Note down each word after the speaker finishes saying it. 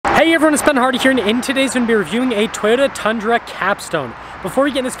Hey everyone, it's Ben Hardy here, and in today's going to be reviewing a Toyota Tundra Capstone. Before we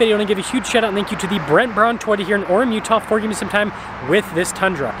get in this video, I want to give a huge shout out and thank you to the Brent Brown Toyota here in Orem, Utah for giving me some time with this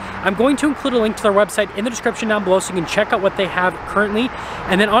Tundra. I'm going to include a link to their website in the description down below so you can check out what they have currently.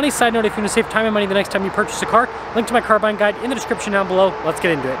 And then on a side note, if you want to save time and money the next time you purchase a car, link to my car buying guide in the description down below. Let's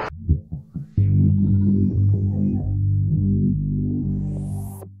get into it.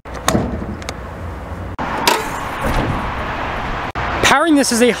 Powering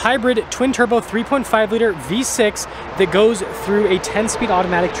this is a hybrid twin-turbo 3.5-liter V6 that goes through a 10-speed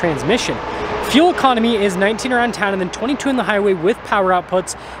automatic transmission. Fuel economy is 19 around town and then 22 in the highway, with power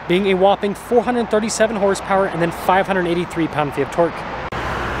outputs being a whopping 437 horsepower and then 583 pound-feet of torque.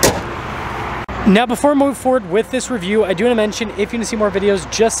 Now, before I move forward with this review, I do want to mention, if you want to see more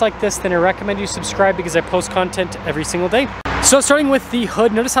videos just like this, then I recommend you subscribe because I post content every single day. So starting with the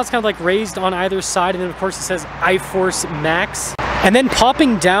hood, notice how it's kind of like raised on either side, and then of course it says iForce Max. And then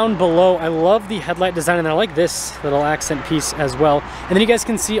popping down below, I love the headlight design, and I like this little accent piece as well. And then you guys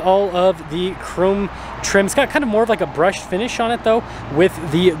can see all of the chrome trim. It's got kind of more of like a brushed finish on it though, with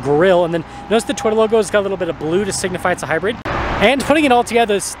the grille. And then notice the Toyota logo has got a little bit of blue to signify it's a hybrid. And putting it all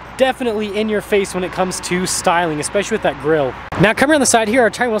together is definitely in your face when it comes to styling, especially with that grille. Now coming around the side here,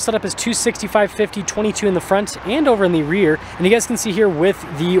 our tire wheel setup is 265/50, 22 in the front and over in the rear. And you guys can see here with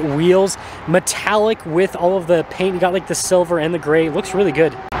the wheels, metallic with all of the paint. You got like the silver and the gray. It looks really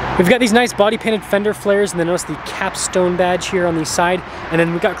good. We've got these nice body painted fender flares, and then notice the Capstone badge here on the side. And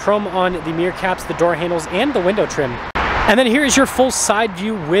then we've got chrome on the mirror caps, the door handles, and the window trim. And then here is your full side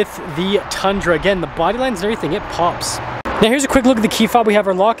view with the Tundra. Again, the body lines and everything, it pops. Now here's a quick look at the key fob. We have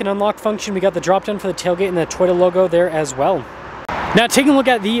our lock and unlock function. We got the drop down for the tailgate and the Toyota logo there as well. Now taking a look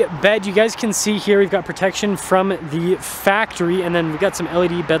at the bed, you guys can see here we've got protection from the factory, and then we've got some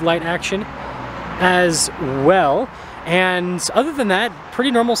LED bed light action as well. And other than that,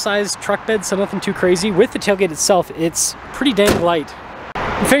 pretty normal sized truck bed, so nothing too crazy. With the tailgate itself, it's pretty dang light.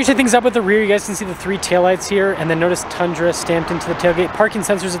 Finishing things up with the rear, you guys can see the 3 taillights here, and then notice Tundra stamped into the tailgate, parking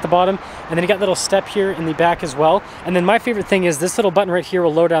sensors at the bottom, and then you got a little step here in the back as well. And then my favorite thing is this little button right here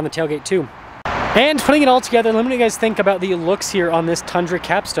will lower down the tailgate too. And putting it all together, let me know what you guys think about the looks here on this Tundra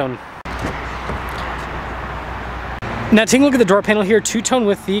Capstone. Now taking a look at the door panel here, two-tone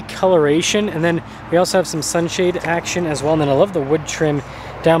with the coloration, and then we also have some sunshade action as well. And then I love the wood trim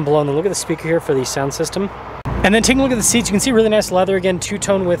down below, and then look at the speaker here for the sound system. And then taking a look at the seats, you can see really nice leather, again,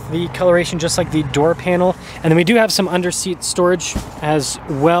 two-tone with the coloration just like the door panel. And then we do have some under-seat storage as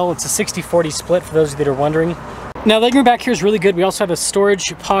well. It's a 60-40 split for those of you that are wondering. Now legroom back here is really good. We also have a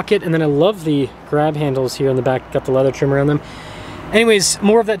storage pocket, and then I love the grab handles here on the back, got the leather trim around them. Anyways,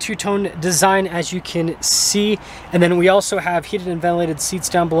 more of that two-tone design as you can see. And then we also have heated and ventilated seats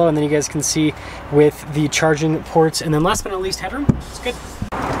down below, and then you guys can see with the charging ports. And then last but not least, headroom. It's good.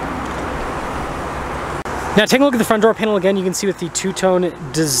 Now taking a look at the front door panel again, you can see with the two-tone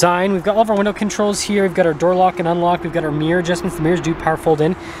design, we've got all of our window controls here. We've got our door lock and unlock. We've got our mirror adjustments. The mirrors do power fold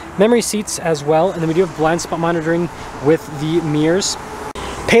in. Memory seats as well. And then we do have blind spot monitoring with the mirrors.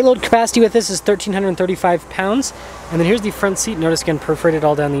 Payload capacity with this is 1,335 pounds. And then here's the front seat. Notice again, perforated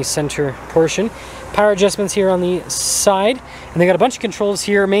all down the center portion. Power adjustments here on the side. And they got a bunch of controls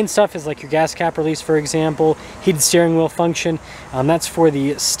here. Main stuff is like your gas cap release, for example, heated steering wheel function. That's for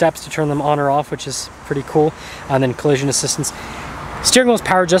the steps to turn them on or off, which is pretty cool. And then collision assistance. Steering wheel is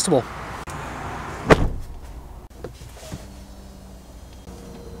power adjustable.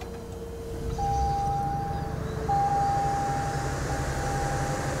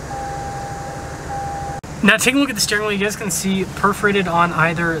 Now taking a look at the steering wheel, you guys can see perforated on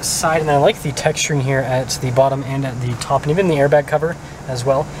either side, and I like the texturing here at the bottom and at the top, and even the airbag cover as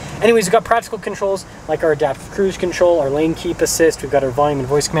well. Anyways, we've got practical controls like our adaptive cruise control, our lane keep assist, we've got our volume and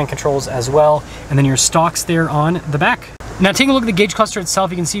voice command controls as well, and then your stocks there on the back. Now taking a look at the gauge cluster itself,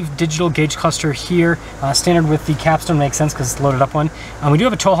 you can see digital gauge cluster here. Standard with the Capstone makes sense because it's loaded up one. We do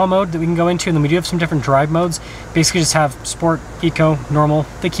have a tow haul mode that we can go into, and then we do have some different drive modes. Basically just have sport, eco, normal.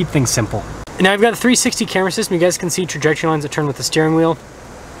 They keep things simple. Now I've got a 360 camera system. You guys can see trajectory lines that turn with the steering wheel.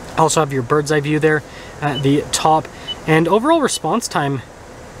 Also have your bird's eye view there at the top. And overall response time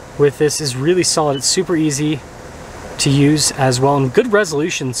with this is really solid. It's super easy to use as well, and good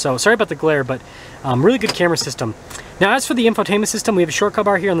resolution. So sorry about the glare, but really good camera system. Now as for the infotainment system, we have a shortcut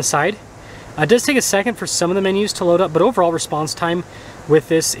bar here on the side. It does take a second for some of the menus to load up, but overall response time with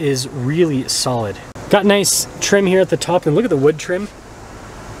this is really solid. Got nice trim here at the top, and look at the wood trim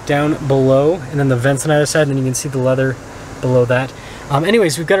down below, and then the vents on either side, and then you can see the leather below that.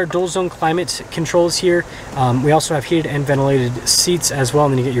 Anyways, we've got our dual zone climate controls here. We also have heated and ventilated seats as well,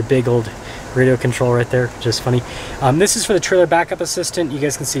 and then you get your big old radio control right there, which is funny. This is for the trailer backup assistant. You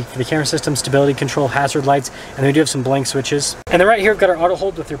guys can see for the camera system, stability control, hazard lights, and then we do have some blank switches. And then right here, we've got our auto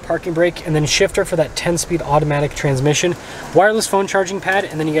hold with your parking brake, and then shifter for that 10-speed automatic transmission, wireless phone charging pad,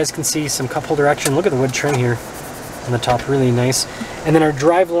 and then you guys can see some cup holder action. Look at the wood trim here on the top, really nice. And then our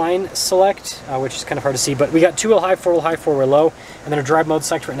drive line select, which is kind of hard to see, but we got 2-wheel high, 4-wheel high, 4-wheel low, and then our drive mode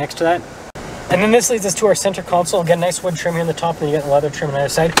select right next to that. And then this leads us to our center console. Again, nice wood trim here on the top, and then you got the leather trim on the other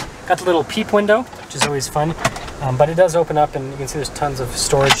side. Got the little peep window, which is always fun, but it does open up, and you can see there's tons of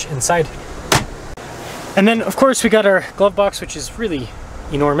storage inside. And then, of course, we got our glove box, which is really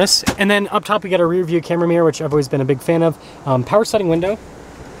enormous. And then up top, we got our rear view camera mirror, which I've always been a big fan of. Power sliding window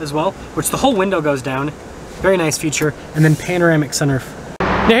as well, which the whole window goes down. Very nice feature. And then panoramic sunroof.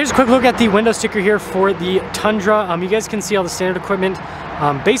 Now here's a quick look at the window sticker here for the Tundra. You guys can see all the standard equipment.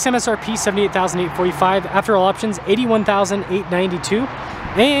 Base MSRP $78,845. After all options, $81,892.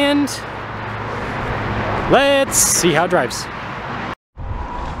 And let's see how it drives.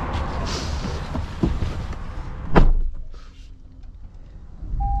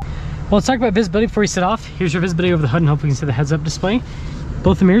 Well, let's talk about visibility before we set off. Here's your visibility over the hood, and hopefully you can see the heads-up display.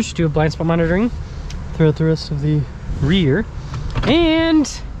 Both the mirrors do have blind spot monitoring throughout the rest of the rear.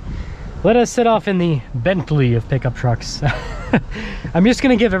 And let us set off in the Bentley of pickup trucks. I'm just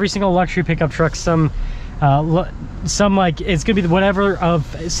gonna give every single luxury pickup truck some like, it's gonna be whatever of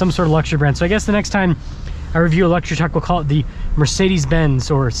some sort of luxury brand. So I guess the next time I review a luxury truck, we'll call it the Mercedes-Benz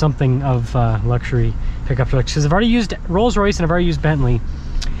or something of luxury pickup trucks. Because I've already used Rolls-Royce and I've already used Bentley.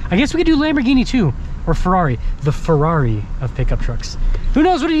 I guess we could do Lamborghini too, or Ferrari, the Ferrari of pickup trucks. Who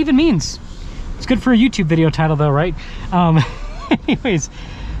knows what it even means? It's good for a YouTube video title though, right? Anyways,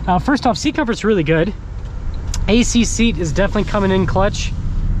 first off, seat comfort's really good. AC seat is definitely coming in clutch.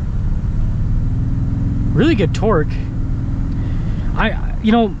 Really good torque.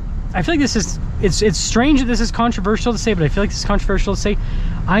 You know, I feel like this is, it's strange that this is controversial to say, but I feel like this is controversial to say.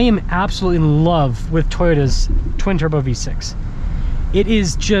 I am absolutely in love with Toyota's twin turbo V6. It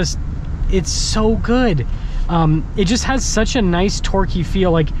is just, it's so good. It just has such a nice torquey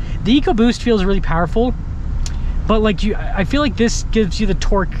feel. Like the EcoBoost feels really powerful, but like I feel like this gives you the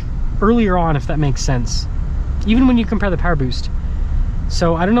torque earlier on, if that makes sense, even when you compare the Power Boost.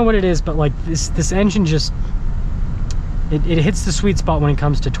 So I don't know what it is, but like this engine just, it hits the sweet spot when it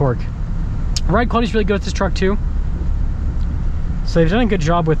comes to torque. Ride quality is really good with this truck too, so they've done a good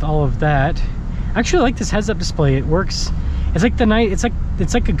job with all of that. I actually like this heads-up display. It works. It's like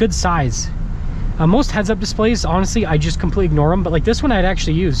it's like a good size. Most heads-up displays, honestly, I just completely ignore them, but like this one I'd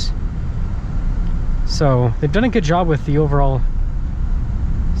actually use. So they've done a good job with the overall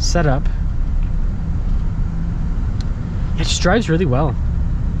setup. It just drives really well.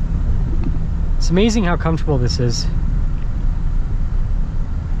 It's amazing how comfortable this is.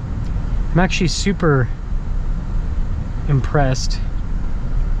 I'm actually super impressed.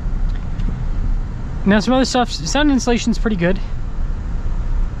 Now some other stuff, sound installation's pretty good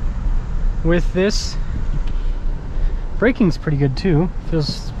with this. Braking's pretty good too.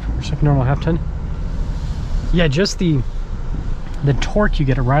 Feels like a normal half ton. Yeah, just the torque you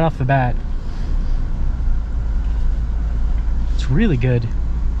get it right off the bat. It's really good.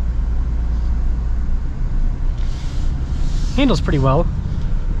 Handles pretty well.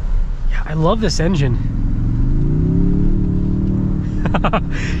 Yeah, I love this engine.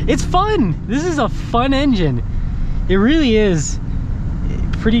 It's fun. This is a fun engine. It really is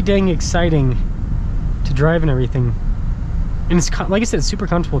pretty dang exciting to drive and everything. And it's, like I said, it's super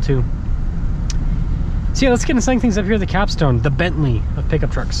comfortable too. So yeah, let's get into setting things up here. The Capstone, the Bentley of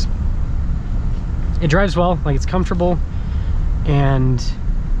pickup trucks. It drives well, like it's comfortable, and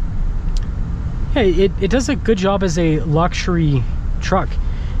yeah, it does a good job as a luxury truck.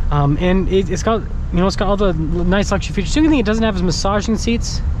 And it's got, you know, it's got all the nice luxury features. The only thing it doesn't have is massaging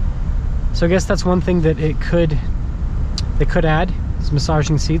seats. So I guess that's one thing that they could add, is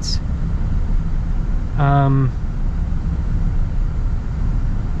massaging seats.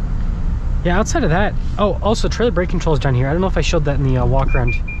 Yeah, outside of that, oh, also trailer brake controls down here. I don't know if I showed that in the walk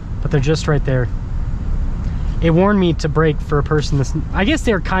around, but they're just right there. It warned me to brake for a person that's, I guess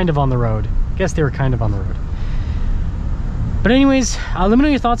they were kind of on the road. But anyways, let me know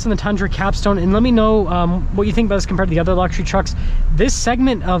your thoughts on the Tundra Capstone, and let me know what you think about this compared to the other luxury trucks. This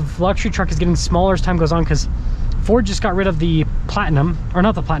segment of luxury truck is getting smaller as time goes on, because Ford just got rid of the Platinum, or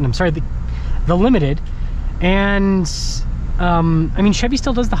not the Platinum, sorry, the Limited. And I mean, Chevy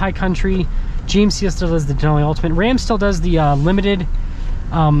still does the High Country, GMC still does the Denali Ultimate, Ram still does the Limited,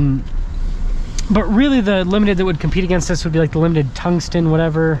 But really the limited that would compete against this would be like the limited tungsten,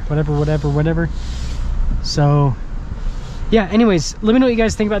 whatever. So yeah, anyways, let me know what you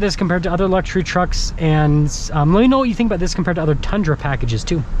guys think about this compared to other luxury trucks, and let me know what you think about this compared to other Tundra packages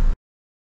too.